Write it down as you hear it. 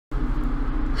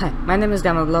Hi, my name is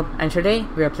Glob, and today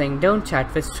we are playing Don't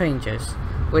Chat with Strangers,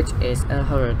 which is a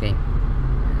horror game.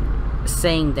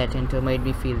 Saying that intro made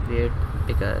me feel weird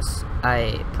because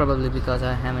I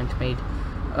haven't made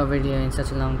a video in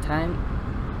such a long time.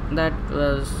 That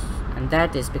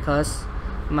is because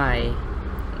my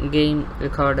game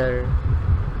recorder,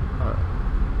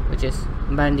 which is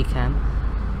Bandicam,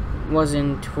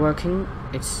 wasn't working.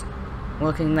 It's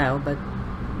working now, but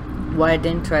why I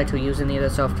didn't try to use any other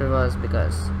software was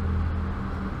because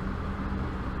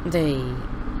they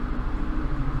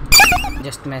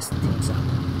just messed things up.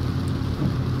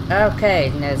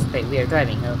 Okay, let's play. We are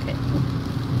driving. Okay.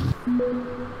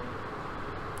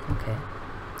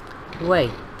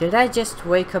 Wait, did I just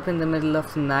wake up in the middle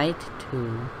of the night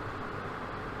to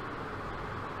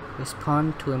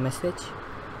respond to a message?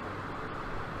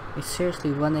 It's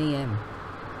seriously 1 AM.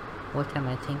 What am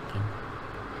I thinking?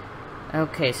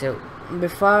 Okay, so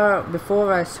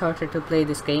before I started to play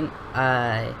this game,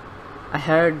 I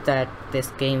heard that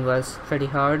this game was pretty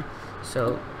hard,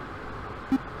 so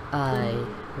I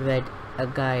read a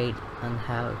guide on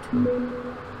how to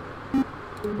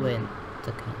win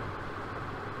the game.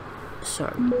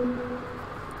 Sorry.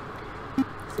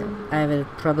 So I will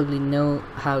probably know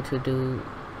how to do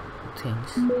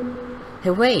things.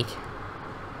 Hey, wait!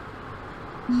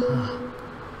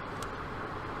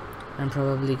 I'm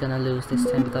probably gonna lose this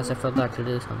time because I forgot to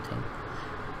do something.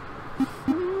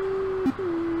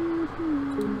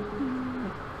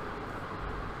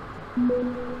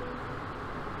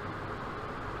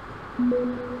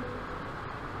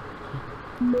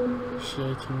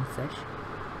 Shaking fish.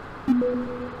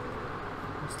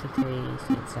 Still taste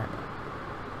lasagna.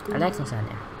 I like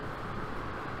lasagna.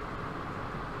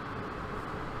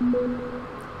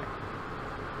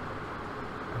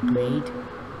 Agreed.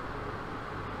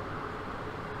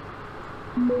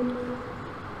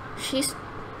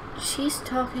 She's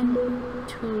talking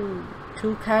too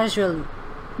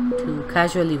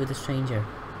casually with a stranger.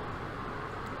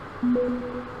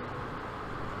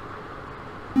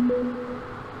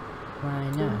 Why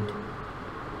not?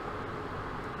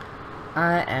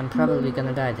 I am probably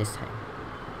gonna die this time.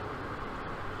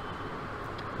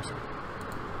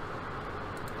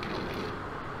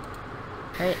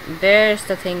 Hey, there's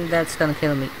the thing that's gonna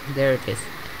kill me. There it is.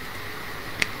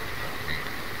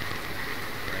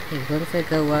 Hey, what if I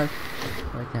go out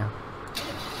right now?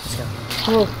 Let's go.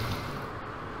 Oh!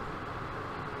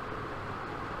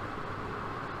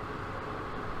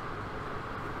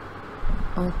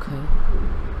 Okay.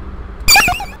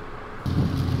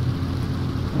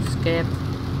 Escape.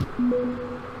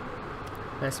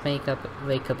 Let's wake up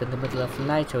in the middle of the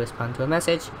night to respond to a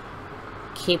message.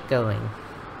 Keep going.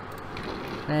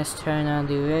 Let's turn on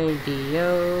the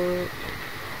radio,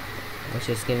 which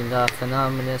is giving off an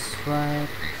ominous vibe.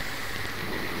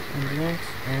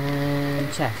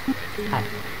 And chat. Hi.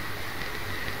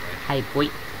 Hi, boy.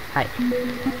 Hi.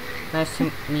 Nice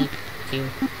to meet you.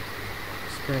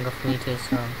 Spelling of meet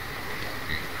is wrong.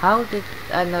 How did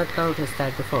I not notice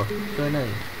that before? So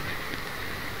annoying.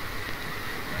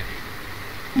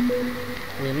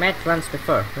 We met once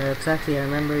before. Where exactly I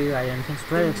remember you? I don't think so.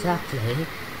 Where exactly?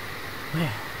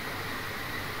 Where?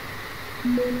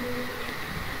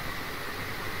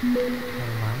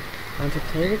 Never mind. Want to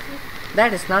play with me?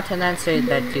 That is not an answer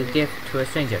that you give to a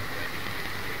stranger.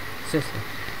 Seriously.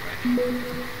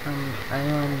 I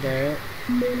wonder,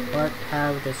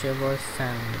 how does your voice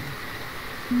sound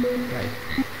like?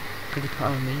 Could you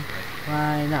call me?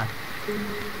 Why not?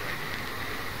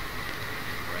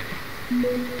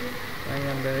 My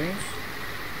number is...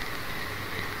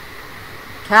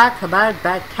 Talk about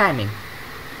bad timing.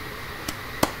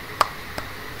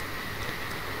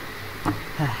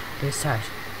 Restart.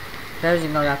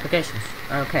 Closing all applications.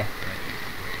 Okay.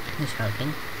 It's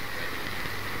working.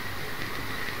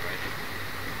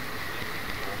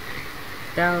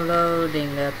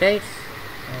 Downloading updates.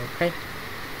 Okay.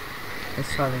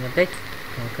 Installing update.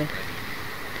 Okay.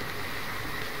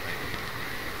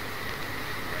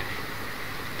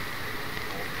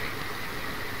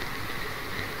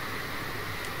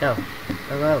 Go.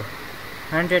 Go.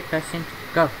 100%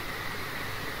 go.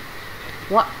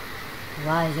 What?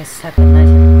 Why just happened like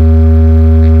that?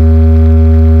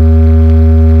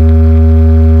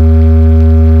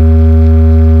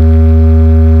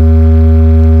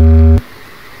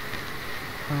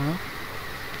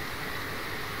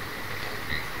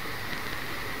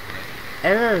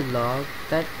 Error log?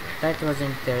 That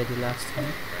wasn't there the last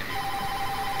time.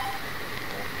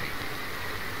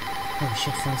 Oh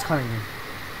shit, someone's calling me.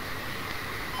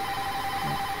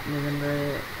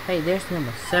 Remember, hey, there's the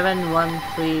number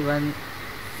 7131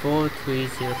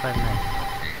 43059.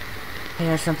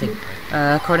 Here's something.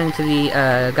 According to the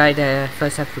guide, I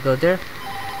first have to go there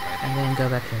and then go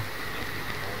back here.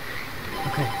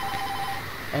 Okay.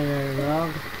 Error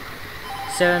log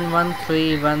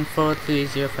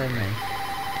 713143059.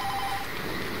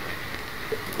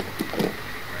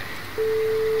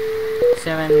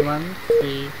 Seven one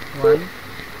three one.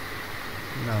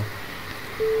 No.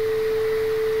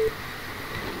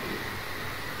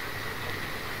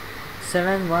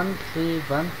 Seven one three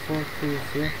one four two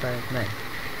zero five nine.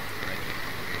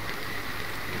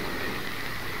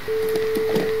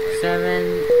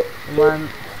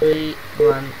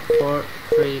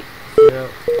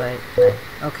 713143059.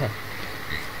 Okay.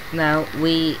 Now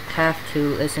we have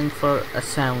to listen for a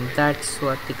sound. That's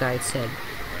what the guide said.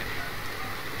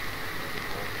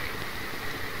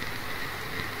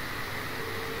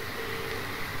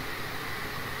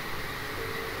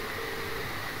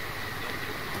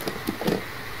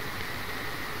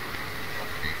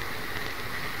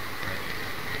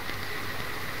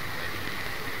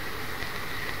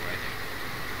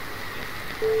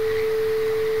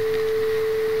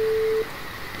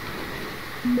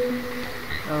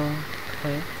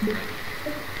 Okay.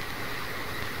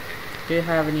 Do you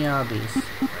have any hobbies?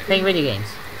 Playing video games.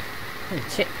 Oh,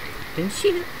 shit. Didn't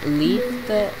she leave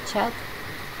the chat?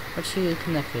 Or she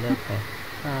connected? Okay.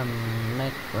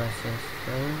 Mac processors.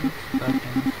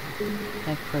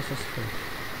 Mac processors.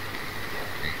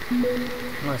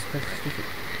 Oh, it's processors.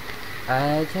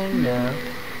 I don't know.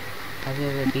 Have you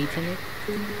ever beaten it?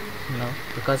 No,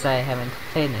 because I haven't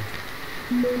played it.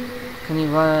 Can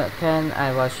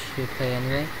I watch you play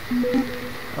anyway?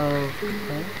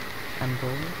 Okay. I'm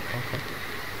bored.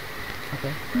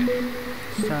 Okay.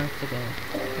 Start the game.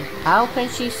 How can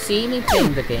she see me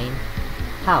playing the game?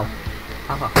 How?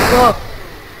 Whoa!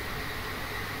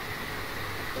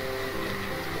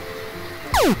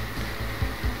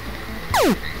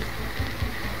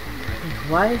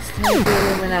 Why is there the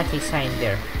Illuminati sign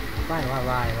there? Why?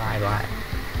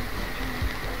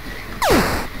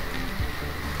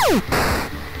 Oh,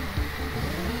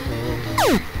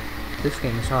 this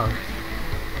game is hard.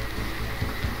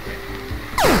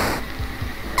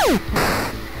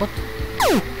 What?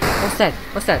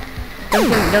 What's that?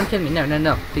 Don't kill me.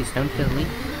 No. Please don't kill me.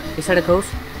 Is that a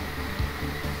ghost?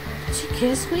 Did she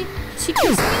kiss me? Did she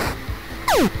just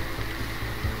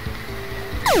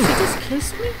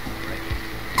kiss me?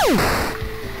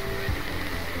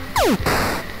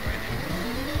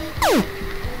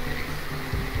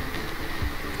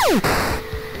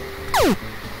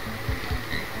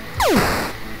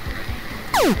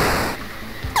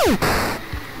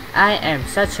 I am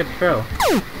such a pro.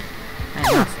 I'm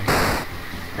awesome.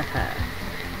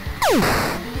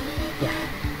 Yeah.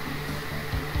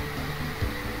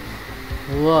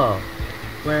 Whoa.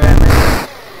 Where am I?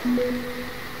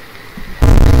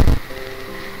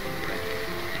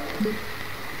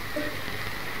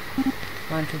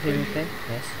 1, 2, 3, okay?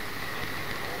 Yes.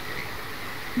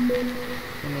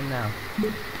 Give me now.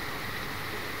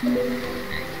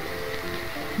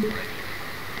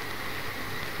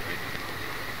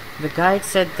 The guide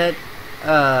said that,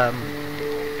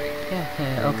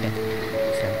 okay.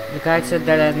 So, the guide said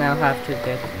that I now have to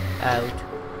get out.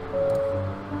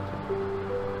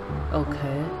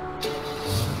 Okay.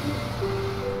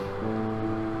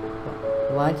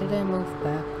 Why did I move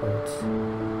backwards?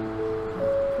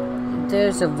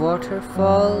 There's a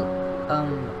waterfall, a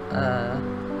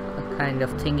kind of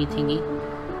thingy,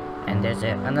 and there's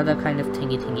another kind of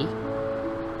thingy.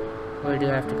 Where do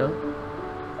I have to go?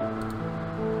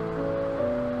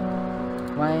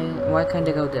 Why can't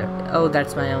I go there? Oh,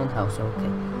 that's my own house, okay.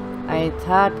 I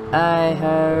thought I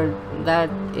heard that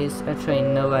is a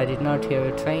train. No, I did not hear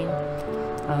a train.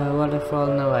 Waterfall,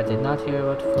 no, I did not hear a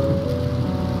waterfall.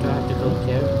 Do I have to go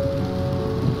there?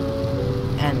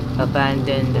 An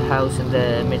abandoned house in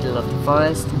the middle of the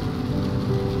forest.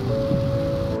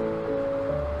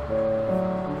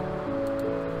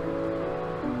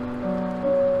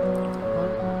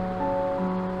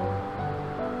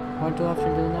 What do I have to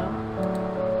do now?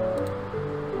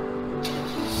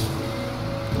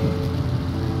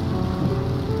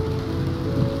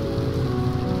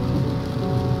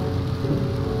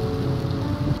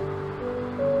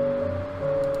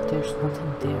 There's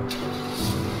nothing there.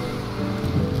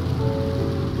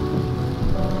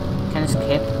 Can I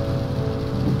skip?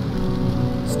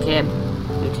 Skip.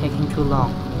 You're taking too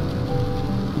long.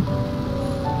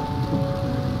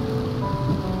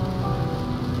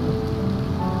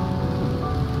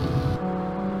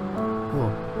 Whoa.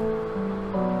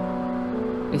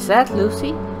 Is that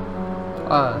Lucy?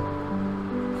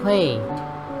 Wait.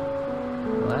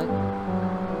 What?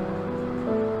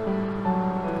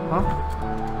 Huh?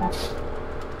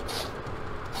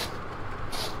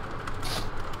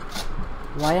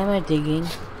 Why am I digging?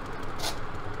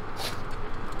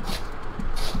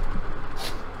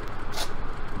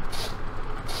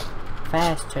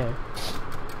 Faster.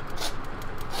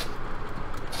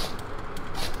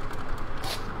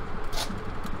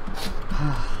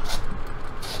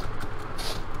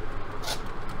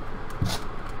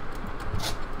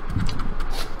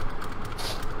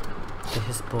 This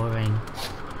is boring.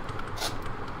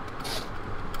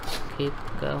 Keep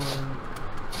going.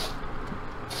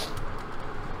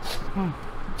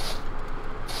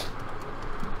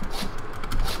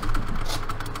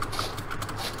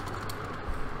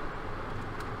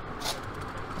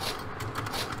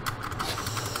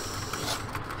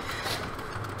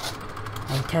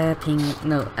 I'm tapping.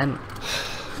 No, I'm.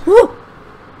 Woo!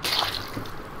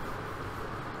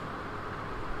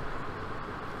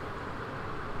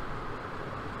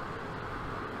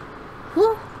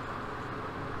 Woo!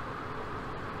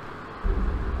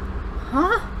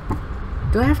 Huh?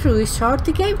 Do I have to restart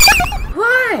the game?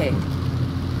 Why?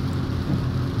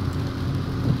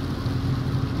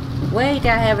 Wait,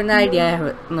 I have an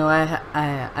idea.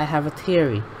 I have a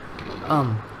theory.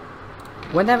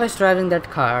 When I was driving that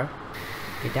car,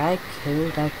 did I kill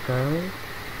that girl?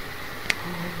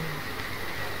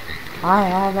 I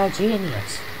am a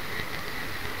genius.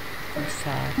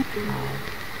 Sad.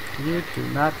 You do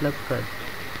not look good.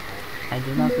 I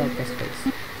do not like this face.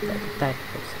 That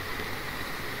face.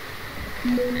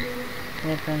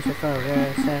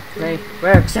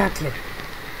 Where exactly?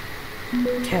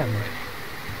 Tell me.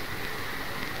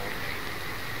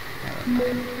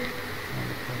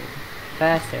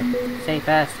 Faster. Say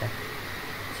faster.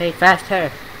 Say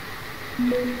faster. I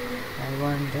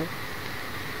wonder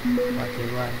what you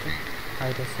wonder.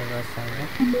 How does it was sound?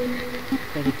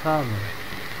 Could you call me?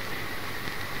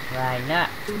 Why not?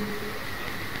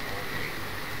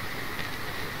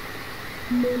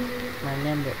 My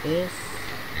number is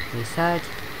research.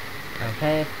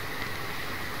 Okay.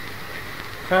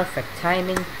 Perfect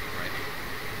timing.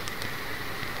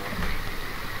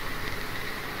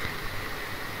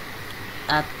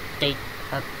 Update,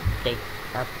 update,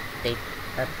 update,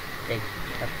 update, update,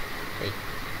 update,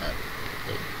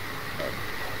 update.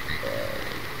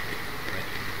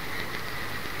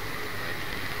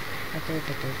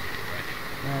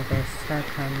 Now there's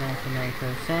stuck on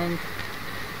 99%,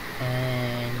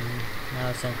 and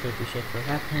now some creepy shit will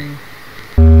happen.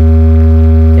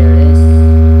 There it is.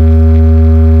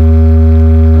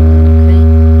 Okay,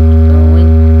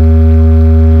 going.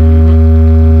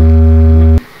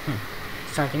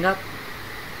 Starting up.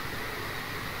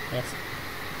 Yes.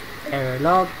 Error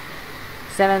log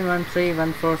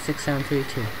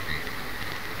 713146732.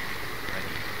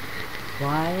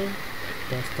 Why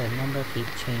does the number keep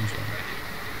changing?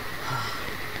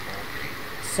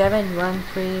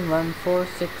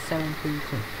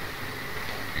 713146732.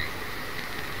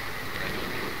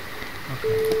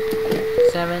 Okay.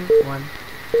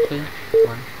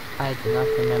 7131. I do not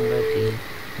remember the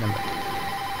number.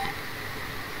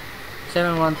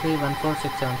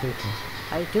 713146732.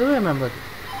 I do remember.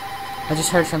 I just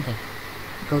heard something.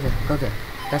 Go there, go there.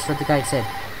 That's what the guy said.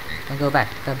 And go back,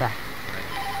 go back.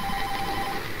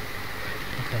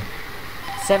 Okay.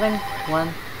 713146732.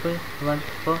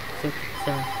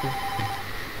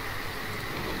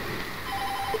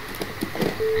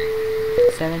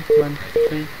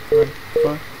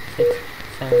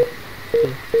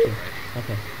 713146732.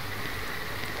 Okay.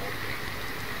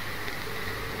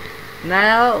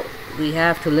 Now we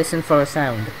have to listen for a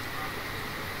sound.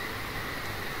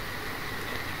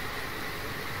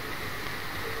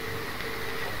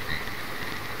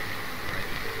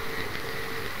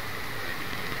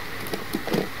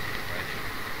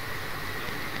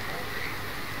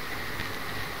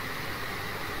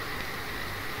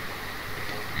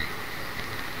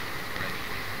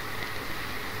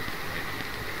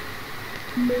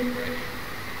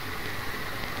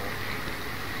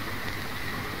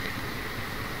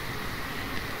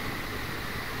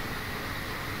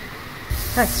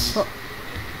 Hey, oh.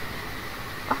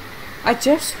 I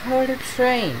just heard a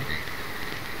train.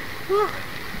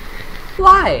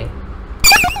 Why?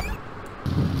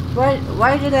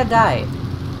 Why did I die?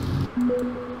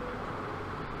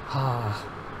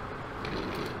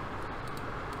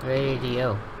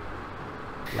 Radio.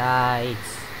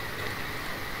 Lights.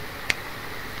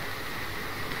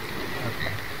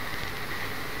 Okay.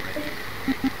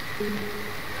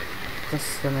 This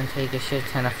is gonna take a shit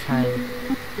ton of time.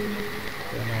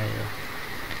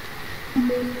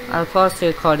 I'll pause the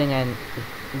recording and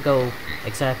go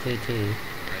exactly to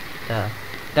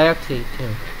directly to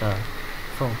the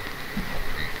phone.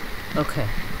 Okay.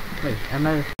 Wait, am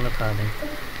I recording?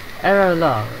 Error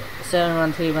log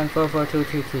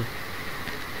 713144223.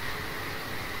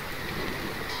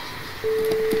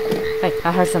 Hey,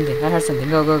 I heard something. Go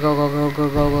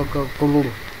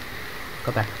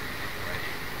back.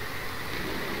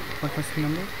 What was the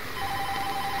number?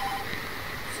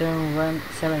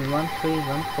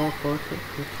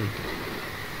 713144223.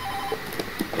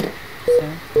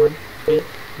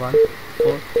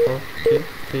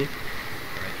 713144223.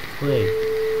 Wait,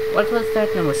 what was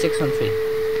that number? 613.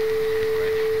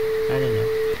 I don't know.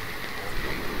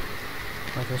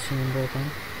 What was the number again?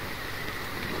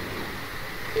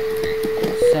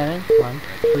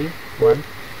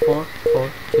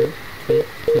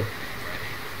 713144232.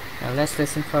 Now let's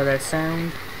listen for that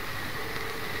sound.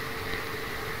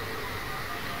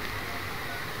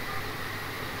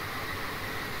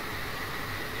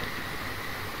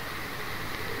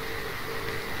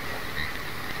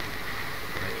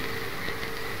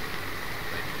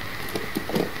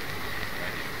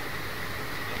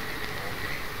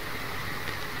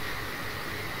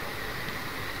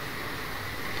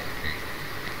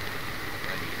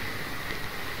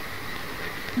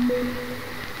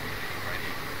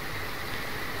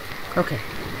 Okay.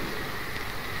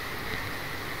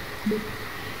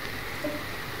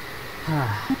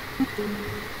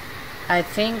 I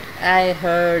think I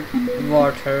heard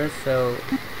water, so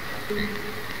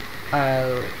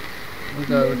I'll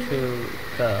go to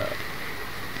the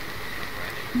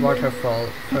waterfall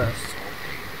first.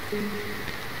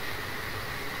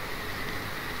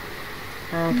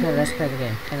 Okay, let's play the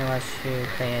game. I know I should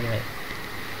play anyway.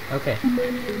 Okay.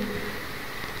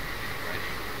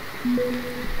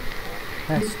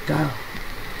 Let's go.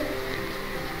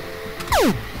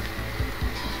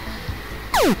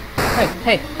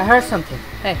 Hey, I heard something.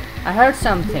 Hey, I heard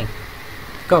something.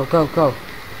 Go.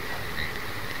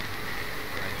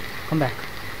 Come back.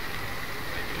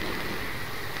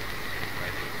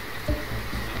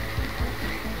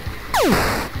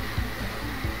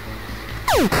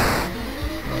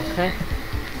 Okay.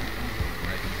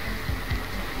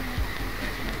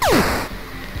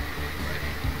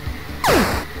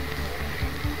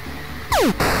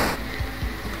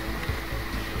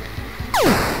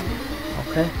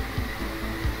 Okay.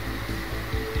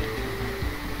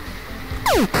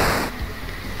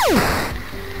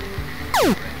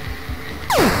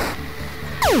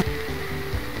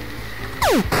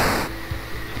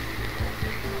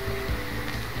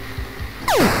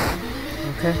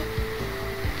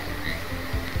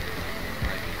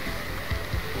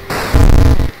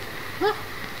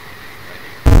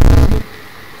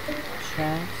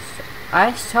 Okay.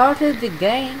 I started the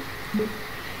game.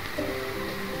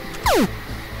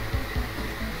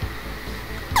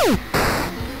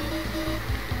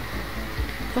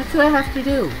 What do I have to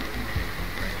do?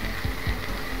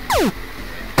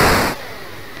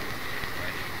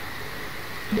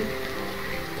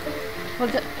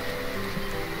 What the?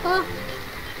 Huh?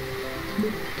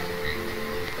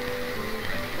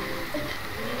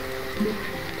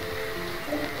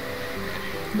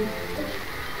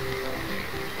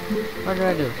 What do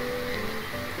I do?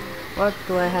 What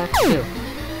do I have to do?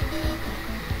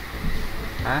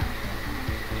 Huh?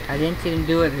 I didn't even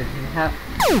do it.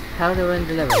 How do I win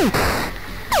the level?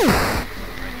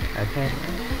 Okay.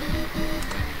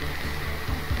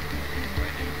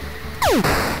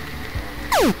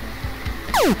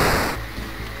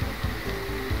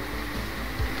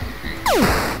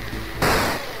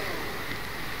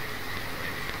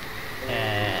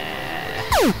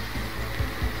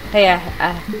 Hey,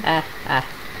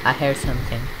 I heard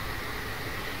something.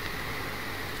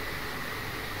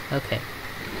 Okay.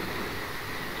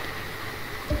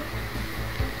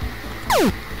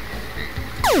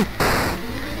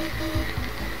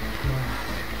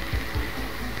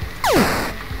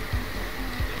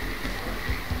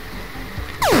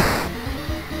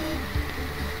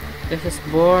 This is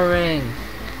boring.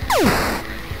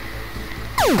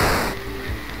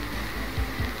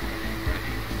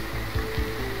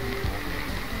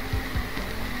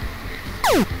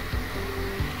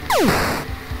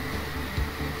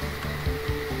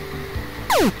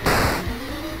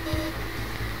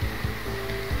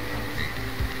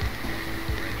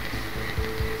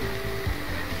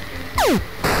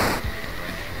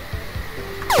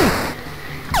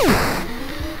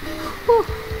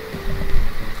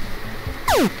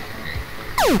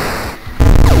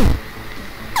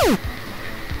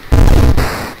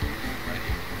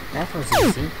 That was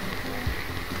easy.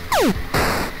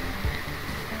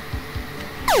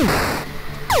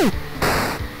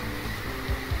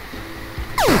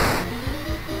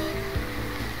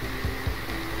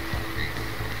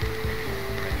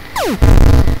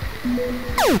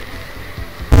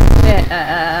 Okay,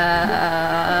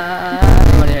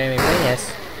 you want to hear me play? Yes.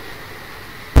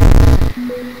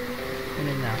 What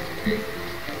is now?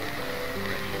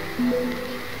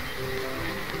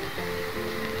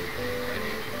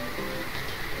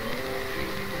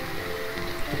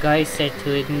 The guy said to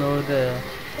ignore the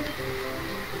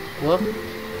wolf.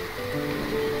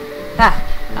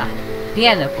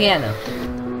 Piano.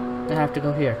 I have to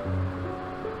go here.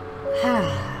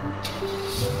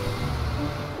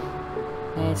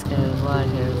 Let's go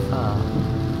waterfall.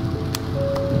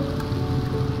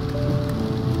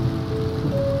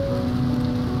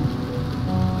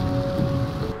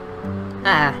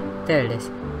 There it is.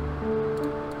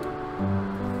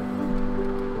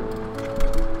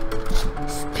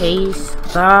 Space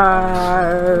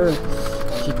bar.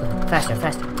 Keep going. Faster.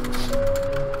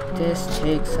 This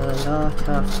takes a lot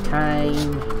of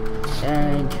time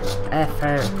and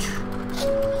effort.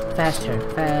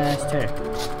 Faster.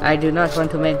 I do not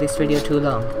want to make this video too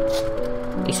long.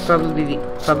 It's probably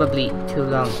too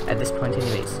long at this point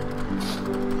anyways.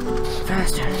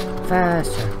 Faster.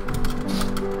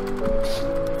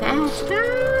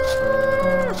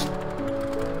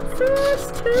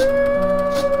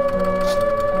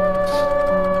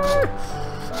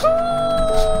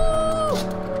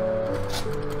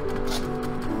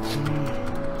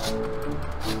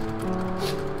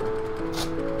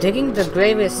 Digging the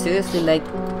grave is seriously like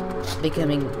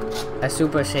becoming a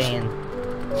Super Saiyan.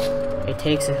 It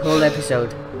takes a whole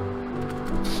episode.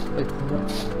 Wait,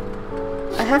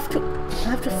 what? I have to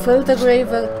fill the grave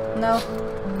now.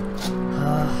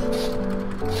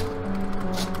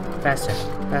 Faster.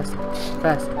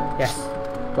 Yes.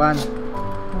 1.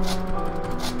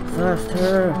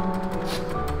 Faster.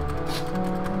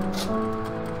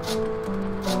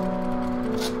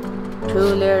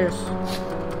 2 layers.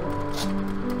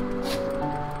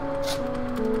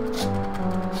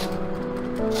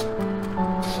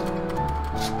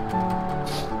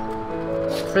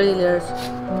 3 layers.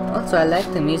 Also, I like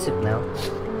the music now.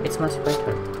 It's much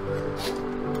better.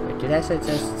 Wait, did I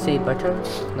just say butter?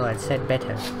 No, I said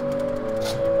better.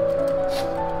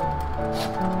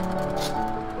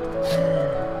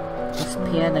 This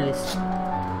piano is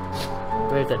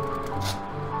very good.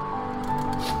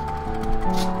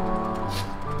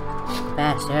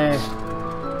 Faster.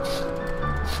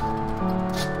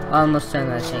 Almost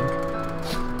done, I think.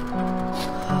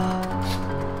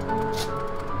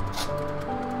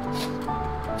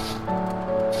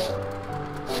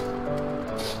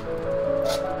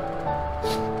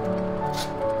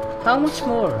 How much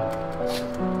more?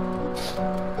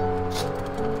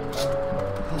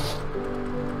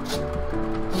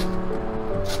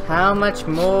 How much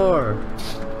more?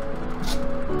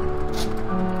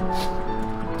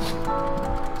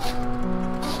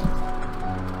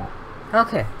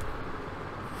 Okay.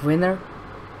 Winner?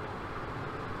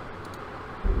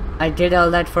 I did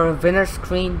all that for a winner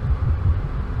screen?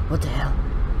 What the hell?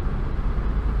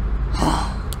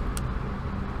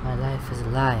 My life is a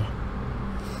lie.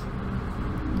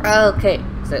 Okay,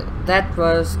 so that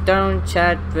was Don't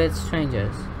Chat with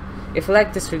Strangers. If you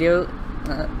like this video,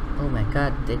 oh my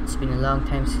god, it's been a long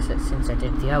time since I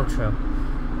did the outro.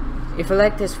 If you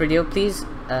like this video, please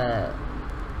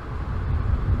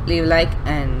leave a like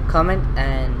and comment,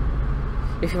 and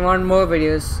if you want more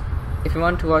videos, if you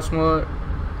want to watch more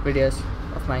videos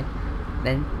of mine,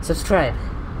 then subscribe.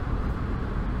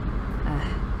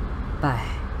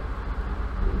 Bye.